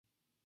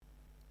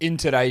In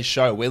today's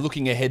show, we're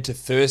looking ahead to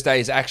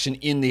Thursday's action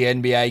in the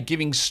NBA,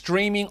 giving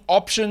streaming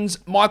options.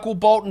 Michael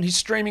Bolton, he's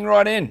streaming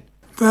right in.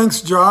 Thanks,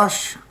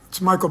 Josh.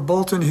 It's Michael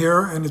Bolton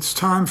here, and it's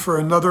time for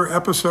another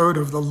episode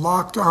of the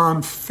Locked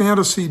On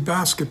Fantasy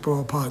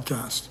Basketball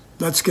Podcast.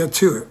 Let's get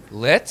to it.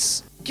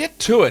 Let's get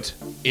to it,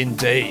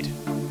 indeed.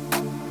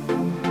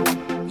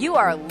 You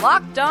are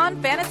Locked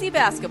On Fantasy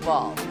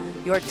Basketball,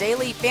 your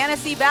daily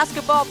fantasy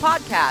basketball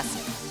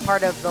podcast,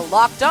 part of the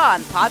Locked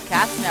On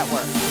Podcast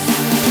Network.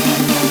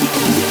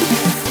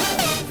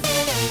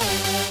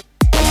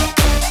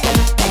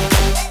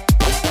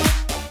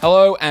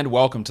 Hello and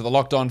welcome to the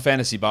Locked On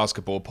Fantasy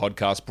Basketball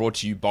Podcast, brought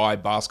to you by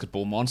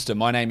Basketball Monster.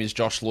 My name is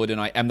Josh Lloyd and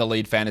I am the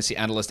lead fantasy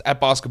analyst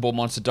at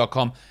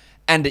basketballmonster.com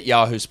and at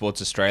Yahoo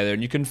Sports Australia.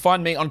 And you can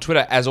find me on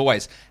Twitter, as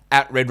always,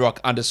 at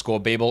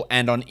redrock_Beeble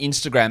and on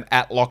Instagram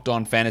at Locked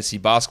On Fantasy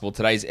Basketball.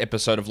 Today's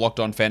episode of Locked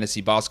On Fantasy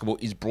Basketball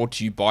is brought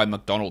to you by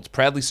McDonald's,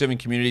 proudly serving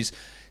communities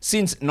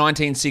since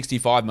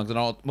 1965.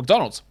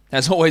 McDonald's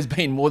has always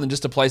been more than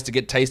just a place to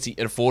get tasty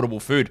and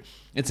affordable food.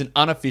 It's an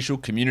unofficial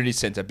community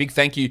centre. Big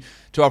thank you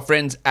to our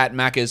friends at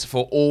Macca's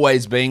for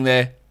always being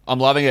there. I'm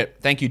loving it.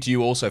 Thank you to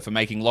you also for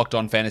making Locked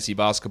On Fantasy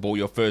Basketball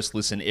your first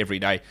listen every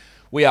day.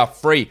 We are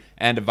free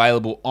and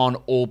available on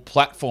all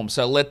platforms.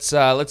 So let's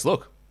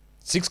look.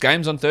 6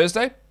 games on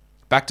Thursday,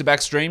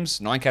 back-to-back streams,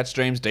 9-cat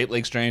streams, deep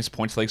league streams,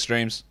 points league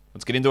streams.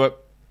 Let's get into it.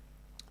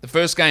 The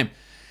first game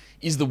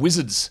is the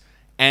Wizards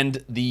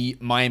and the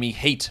Miami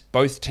Heat.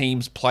 Both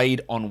teams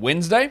played on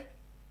Wednesday.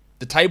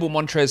 The table,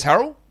 Montrezl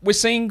Harrell, we're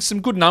seeing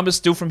some good numbers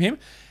still from him,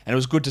 and it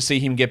was good to see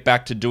him get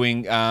back to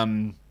doing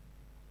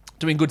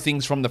good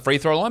things from the free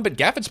throw line, but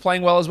Gafford's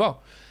playing well as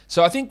well.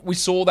 So I think we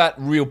saw that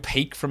real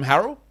peak from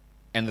Harrell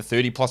and the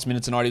 30-plus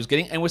minutes a night he was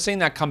getting, and we're seeing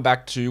that come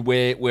back to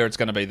where it's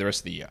going to be the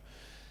rest of the year.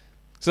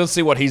 So let's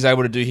see what he's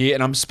able to do here,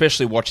 and I'm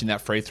especially watching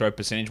that free throw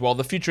percentage. While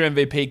the future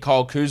MVP,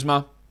 Kyle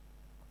Kuzma,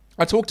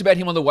 I talked about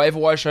him on the waiver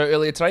wire show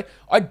earlier today.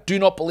 I do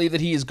not believe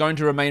that he is going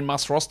to remain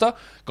must roster.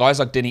 Guys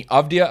like Denny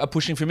Avdia are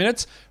pushing for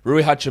minutes.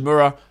 Rui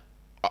Hachimura,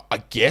 I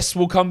guess,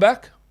 will come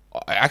back.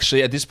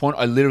 Actually, at this point,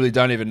 I literally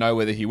don't even know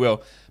whether he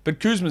will. But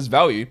Kuzma's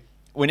value,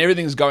 when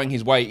everything's going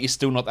his way, is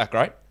still not that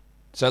great.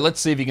 So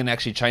let's see if he can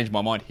actually change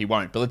my mind. He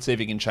won't, but let's see if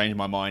he can change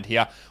my mind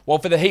here. Well,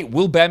 for the Heat,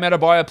 will Bam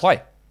Adebayo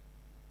play?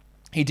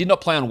 He did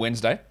not play on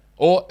Wednesday.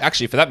 Or,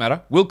 actually, for that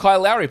matter, will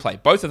Kyle Lowry play?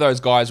 Both of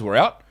those guys were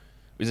out.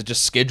 Is it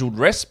just scheduled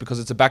rest because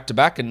it's a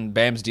back-to-back and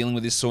Bam's dealing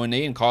with his sore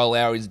knee and Kyle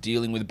Lowry's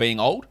dealing with being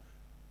old?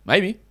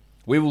 Maybe.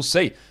 We will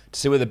see to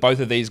see whether both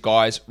of these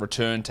guys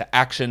return to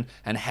action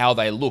and how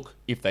they look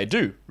if they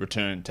do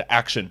return to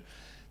action.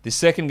 The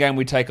second game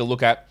we take a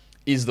look at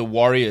is the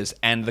Warriors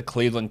and the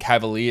Cleveland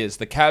Cavaliers.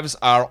 The Cavs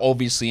are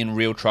obviously in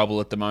real trouble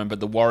at the moment,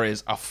 but the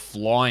Warriors are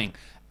flying.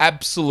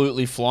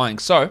 Absolutely flying.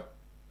 So,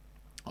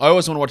 I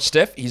always want to watch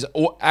Steph. Is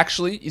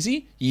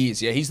he? He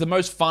is, yeah. He's the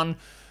most fun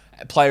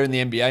player in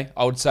the NBA,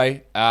 I would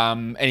say,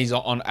 and he's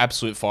on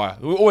absolute fire.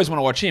 We always want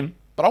to watch him,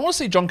 but I want to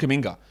see John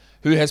Kuminga,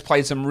 who has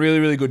played some really,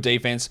 really good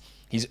defense.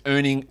 He's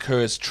earning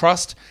Kerr's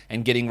trust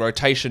and getting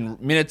rotation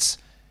minutes.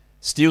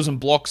 Steals and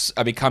blocks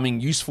are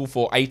becoming useful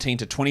for 18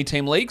 to 20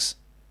 team leagues.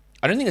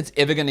 I don't think it's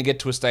ever going to get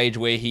to a stage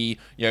where he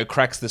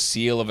cracks the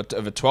seal of a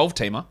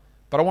 12-teamer,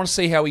 but I want to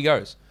see how he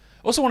goes.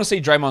 I also want to see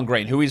Draymond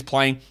Green, who is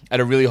playing at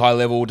a really high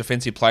level,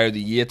 Defensive Player of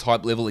the Year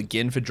type level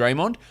again for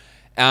Draymond.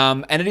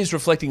 And it is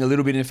reflecting a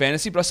little bit in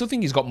fantasy, but I still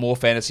think he's got more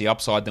fantasy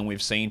upside than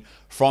we've seen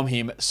from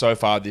him so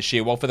far this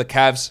year. Well, for the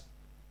Cavs,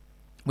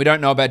 we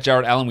don't know about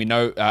Jarrett Allen. We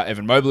know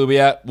Evan Mobley will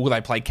be out. Will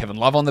they play Kevin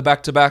Love on the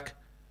back-to-back?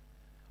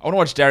 I want to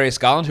watch Darius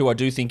Garland, who I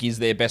do think is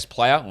their best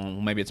player. Or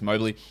maybe it's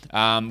Mobley.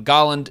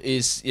 Garland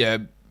is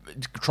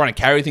trying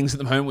to carry things at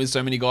the moment with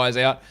so many guys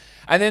out.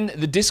 And then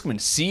the Discman,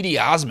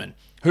 Cedi Osman,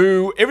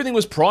 who everything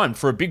was primed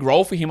for a big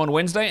role for him on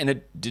Wednesday, and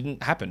it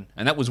didn't happen.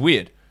 And that was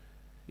weird.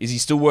 Is he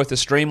still worth a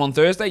stream on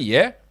Thursday?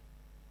 Yeah.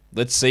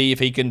 Let's see if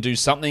he can do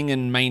something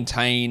and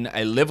maintain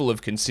a level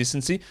of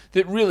consistency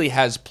that really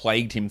has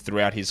plagued him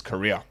throughout his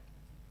career.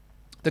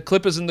 The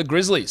Clippers and the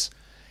Grizzlies.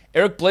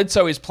 Eric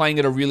Bledsoe is playing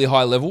at a really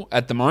high level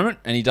at the moment,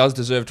 and he does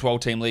deserve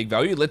 12-team league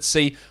value. Let's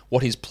see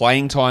what his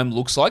playing time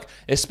looks like,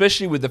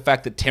 especially with the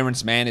fact that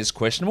Terrence Mann is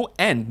questionable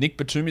and Nick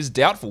Batum is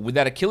doubtful with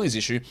that Achilles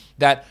issue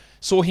that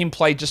saw him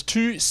play just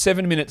 2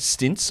 7-minute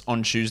stints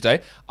on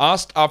Tuesday.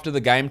 Asked after the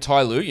game,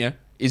 Ty Lue,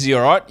 is he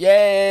all right?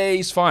 Yeah,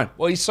 he's fine.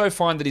 Well, he's so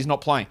fine that he's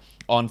not playing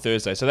on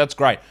Thursday, so that's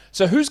great.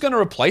 So who's going to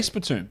replace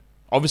Batum?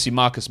 Obviously,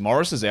 Marcus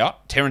Morris is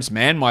out. Terrence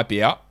Mann might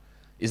be out.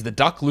 Is the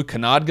Duck, Luke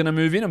Kennard, going to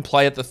move in and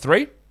play at the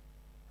 3?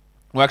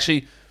 Well,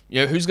 actually,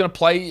 who's going to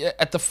play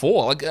at the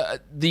 4?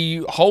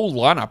 The whole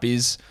lineup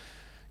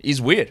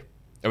is weird.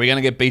 Are we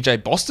going to get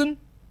BJ Boston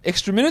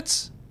extra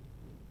minutes?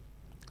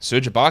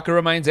 Serge Ibaka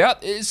remains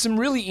out. There's some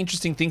really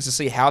interesting things to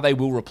see how they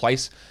will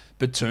replace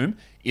Batum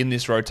in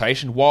this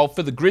rotation. While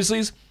for the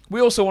Grizzlies, we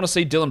also want to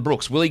see Dylan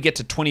Brooks. Will he get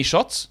to 20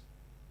 shots?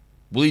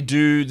 Will he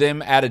do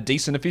them at a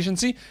decent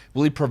efficiency?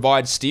 Will he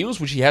provide steals,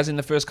 which he has in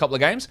the first couple of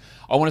games?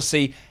 I want to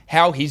see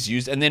how he's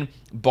used, and then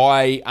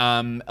by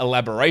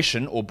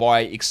elaboration or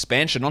by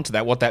expansion onto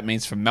that, what that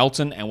means for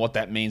Melton and what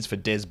that means for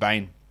Des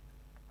Bane.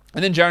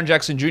 And then Jaren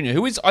Jackson Jr.,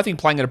 who is, I think,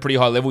 playing at a pretty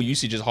high level.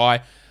 Usage is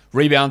high.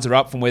 Rebounds are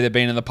up from where they've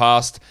been in the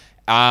past.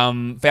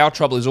 Foul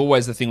trouble is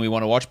always the thing we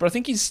want to watch, but I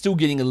think he's still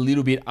getting a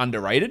little bit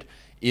underrated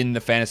in the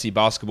fantasy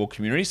basketball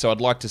community, so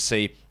I'd like to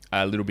see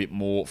a little bit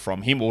more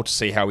from him or to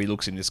see how he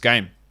looks in this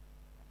game.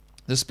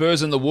 The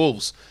Spurs and the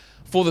Wolves.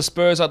 For the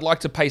Spurs, I'd like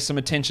to pay some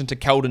attention to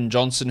Keldon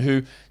Johnson,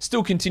 who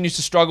still continues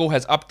to struggle,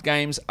 has up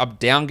games, up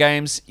down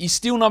games. His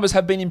steal numbers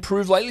have been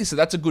improved lately, so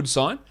that's a good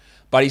sign.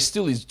 But he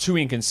still is too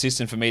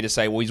inconsistent for me to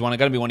say, well, he's going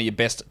to be one of your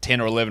best 10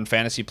 or 11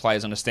 fantasy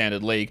players on a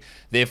standard league.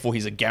 Therefore,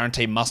 he's a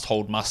guaranteed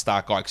must-hold,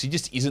 must-start guy, because he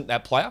just isn't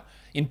that player.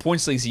 In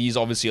points leagues, he is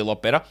obviously a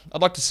lot better.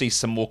 I'd like to see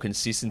some more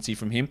consistency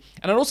from him.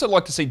 And I'd also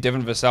like to see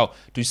Devin Vassell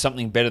do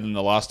something better than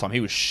the last time.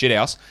 He was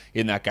shithouse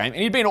in that game,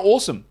 and he'd been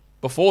awesome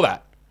before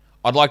that.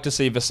 I'd like to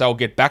see Vassell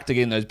get back to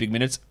getting those big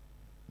minutes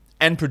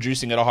and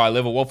producing at a high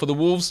level. Well, for the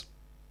Wolves,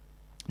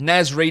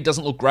 Naz Reid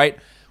doesn't look great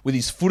with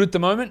his foot at the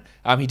moment.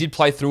 He did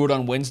play through it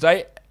on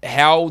Wednesday.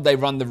 How they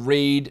run the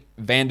Reid,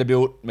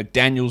 Vanderbilt,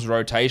 McDaniels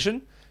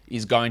rotation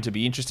is going to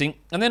be interesting.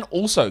 And then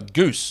also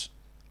Goose,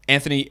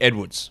 Anthony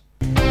Edwards.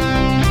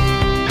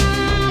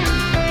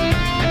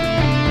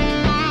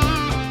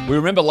 We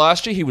remember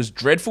last year he was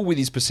dreadful with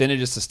his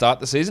percentages to start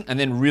the season and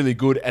then really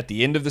good at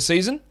the end of the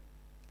season.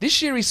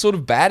 This year he's sort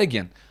of bad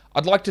again.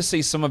 I'd like to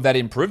see some of that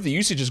improve. The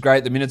usage is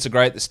great, the minutes are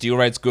great, the steal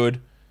rate's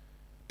good.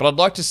 But I'd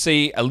like to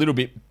see a little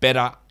bit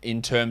better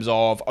in terms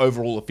of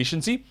overall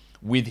efficiency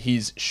with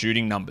his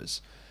shooting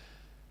numbers.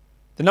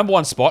 The number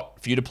one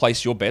spot for you to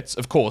place your bets,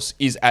 of course,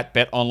 is at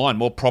BetOnline.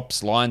 More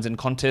props, lines, and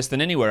contests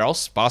than anywhere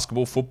else.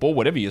 Basketball, football,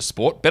 whatever your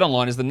sport.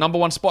 BetOnline is the number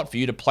one spot for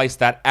you to place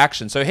that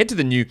action. So head to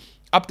the new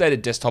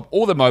updated desktop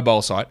or the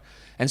mobile site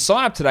and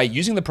sign up today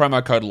using the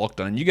promo code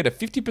LOCKEDON, and you get a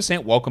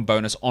 50% welcome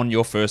bonus on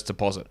your first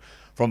deposit.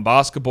 From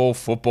basketball,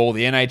 football,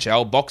 the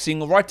NHL,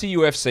 boxing, right to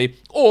UFC,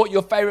 or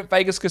your favorite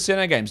Vegas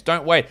casino games.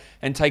 Don't wait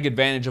and take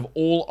advantage of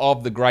all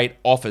of the great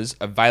offers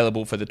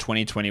available for the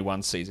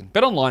 2021 season.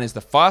 BetOnline is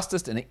the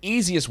fastest and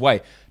easiest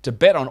way to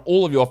bet on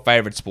all of your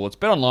favorite sports.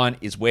 BetOnline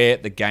is where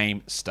the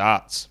game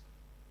starts.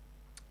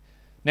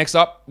 Next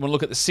up, we'll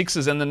look at the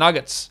Sixers and the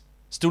Nuggets.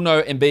 Still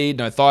no Embiid,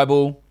 no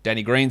Thibault,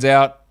 Danny Green's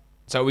out.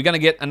 So are we going to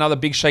get another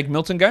big Shake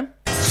Milton game?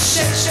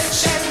 Shake, shake,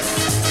 shake.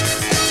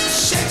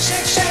 Shake,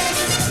 shake,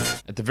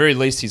 shake. At the very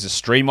least, he's a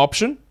stream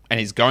option, and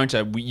he's going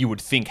to, you would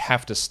think,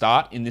 have to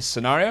start in this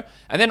scenario.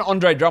 And then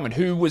Andre Drummond,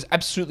 who was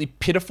absolutely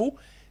pitiful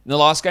in the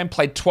last game,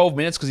 played 12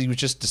 minutes because he was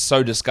just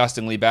so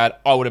disgustingly bad.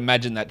 I would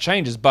imagine that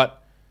changes,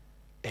 but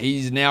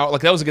he's now,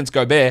 like that was against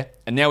Gobert,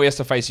 and now he has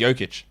to face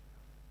Jokic.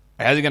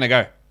 How's he going to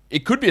go?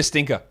 It could be a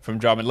stinker from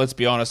Drummond, let's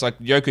be honest. Like,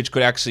 Jokic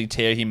could actually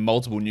tear him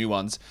multiple new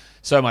ones,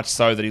 so much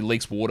so that he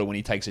leaks water when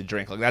he takes a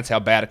drink. Like, that's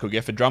how bad it could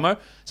get for Drummo.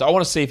 So I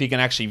want to see if he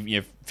can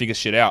actually, figure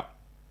shit out.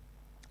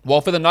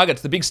 While for the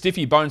Nuggets, the big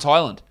stiffy, Bones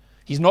Highland.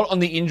 He's not on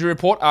the injury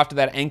report after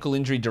that ankle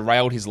injury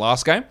derailed his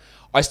last game.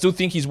 I still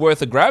think he's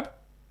worth a grab.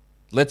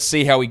 Let's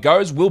see how he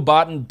goes. Will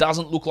Barton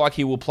doesn't look like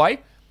he will play.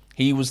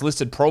 He was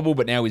listed probable,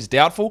 but now he's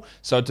doubtful.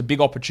 So it's a big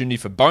opportunity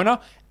for Boner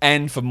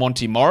and for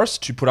Monty Morris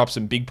to put up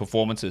some big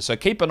performances. So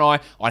keep an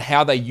eye on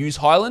how they use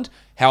Highland,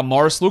 how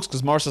Morris looks,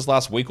 because Morris's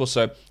last week or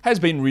so has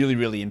been really,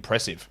 really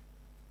impressive.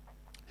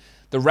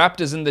 The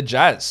Raptors and the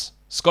Jazz.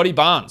 Scotty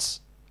Barnes.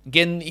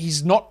 Again,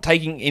 he's not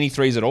taking any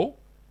threes at all,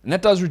 and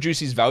that does reduce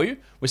his value.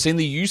 We're seeing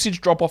the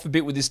usage drop off a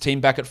bit with this team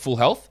back at full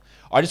health.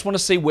 I just want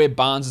to see where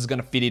Barnes is going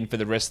to fit in for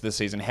the rest of the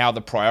season, how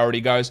the priority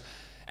goes.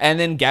 And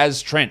then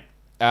Gaz Trent.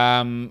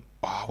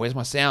 Where's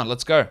my sound?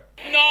 Let's go.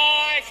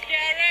 Nice,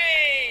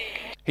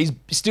 Gary! His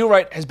steal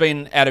rate has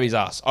been out of his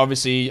ass.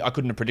 Obviously, I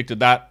couldn't have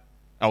predicted that.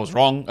 I was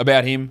wrong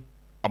about him.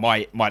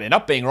 I might end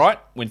up being right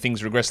when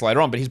things regress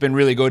later on, but he's been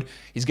really good.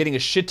 He's getting a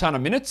shit ton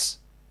of minutes.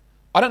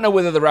 I don't know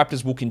whether the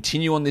Raptors will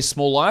continue on this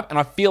small lineup, and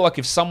I feel like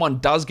if someone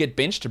does get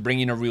benched to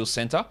bring in a real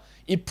center,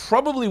 it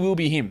probably will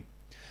be him.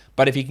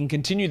 But if he can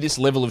continue this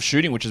level of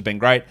shooting, which has been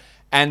great,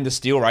 and the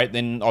steal rate,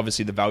 then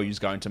obviously the value is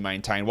going to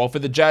maintain. While for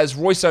the Jazz,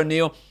 Royce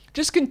O'Neal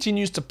just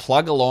continues to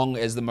plug along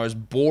as the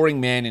most boring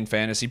man in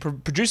fantasy,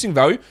 producing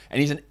value, and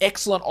he's an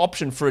excellent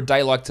option for a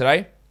day like today.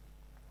 I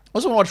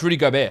also want to watch Rudy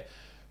Gobert,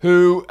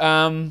 who,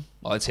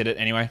 let's hit it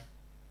anyway.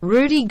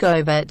 Rudy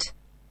Gobert.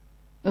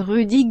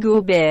 Rudy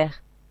Gobert.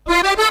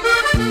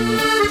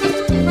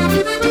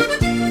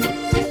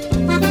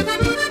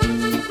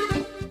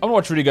 I want to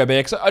watch Rudy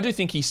Gobert because I do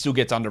think he still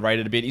gets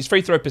underrated a bit. His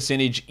free throw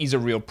percentage is a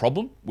real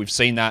problem. We've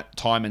seen that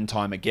time and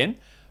time again.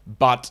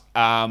 But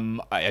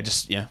I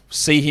just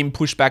see him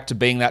push back to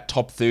being that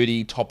top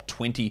 30, top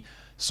 20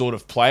 sort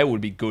of player.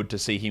 Would be good to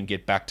see him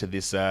get back to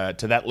this to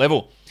that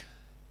level.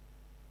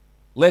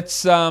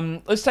 Let's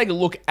take a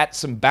look at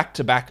some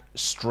back-to-back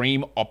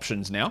stream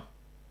options now.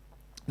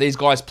 These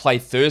guys play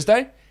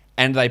Thursday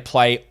and they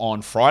play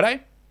on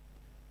Friday.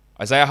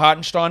 Isaiah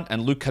Hartenstein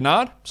and Luke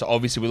Kennard. So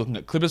obviously we're looking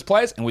at Clippers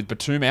players, and with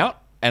Batum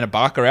out and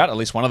Ibaka out, at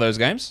least one of those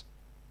games,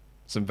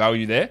 some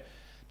value there.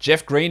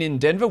 Jeff Green in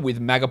Denver with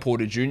Maga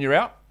Porter Jr.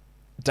 out.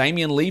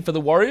 Damian Lee for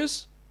the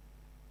Warriors.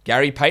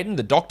 Gary Payton,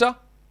 the doctor,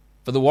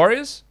 for the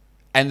Warriors.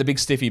 And the big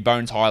stiffy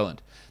Bones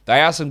Highland.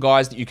 They are some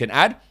guys that you can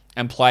add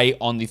and play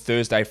on the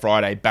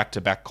Thursday-Friday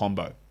back-to-back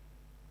combo.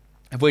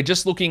 If we're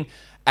just looking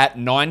at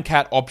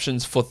 9-cat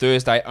options for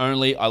Thursday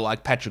only, I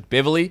like Patrick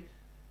Beverley,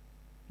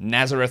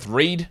 Nazareth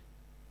Reed,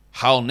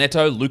 Hal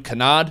Neto, Luke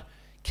Kennard,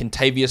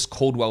 Kentavious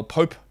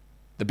Caldwell-Pope,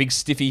 the big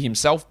stiffy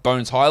himself,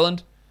 Bones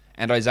Highland,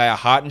 and Isaiah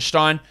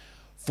Hartenstein.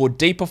 For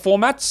deeper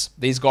formats,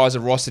 these guys are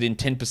rostered in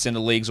 10%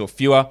 of leagues or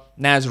fewer.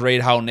 Naz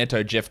Reid, Hal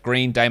Neto, Jeff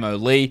Green, Damo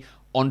Lee,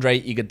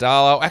 Andre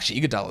Iguodala.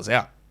 Actually, Iguodala's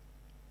out.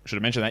 Should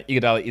have mentioned that.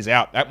 Iguodala is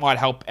out. That might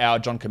help our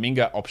John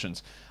Kuminga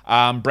options.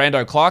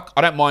 Brando Clark.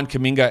 I don't mind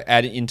Kuminga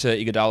adding into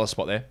Iguodala's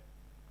spot there.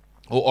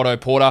 Or Otto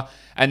Porter.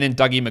 And then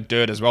Dougie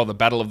McDermott as well, the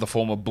battle of the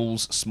former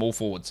Bulls small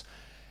forwards.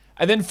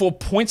 And then for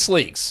points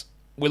leagues,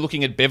 we're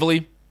looking at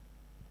Beverley.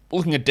 We're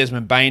looking at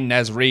Desmond Bain,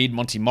 Naz Reid,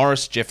 Monty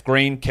Morris, Jeff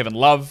Green, Kevin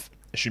Love,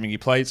 assuming he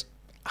plays,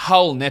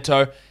 Hull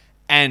Neto,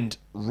 and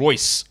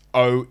Royce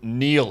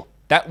O'Neal.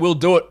 That will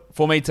do it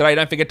for me today.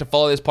 Don't forget to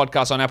follow this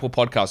podcast on Apple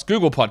Podcasts,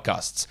 Google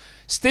Podcasts,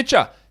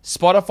 Stitcher,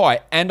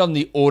 Spotify, and on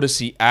the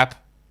Odyssey app.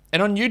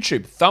 And on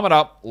YouTube, thumb it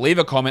up, leave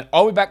a comment.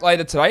 I'll be back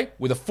later today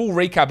with a full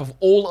recap of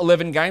all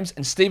 11 games.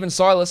 And Stephen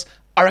Silas,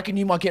 I reckon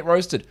you might get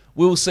roasted.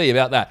 We'll see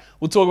about that.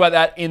 We'll talk about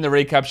that in the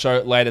recap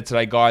show later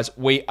today, guys.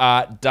 We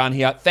are done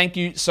here. Thank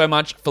you so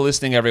much for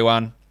listening,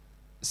 everyone.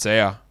 See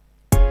ya.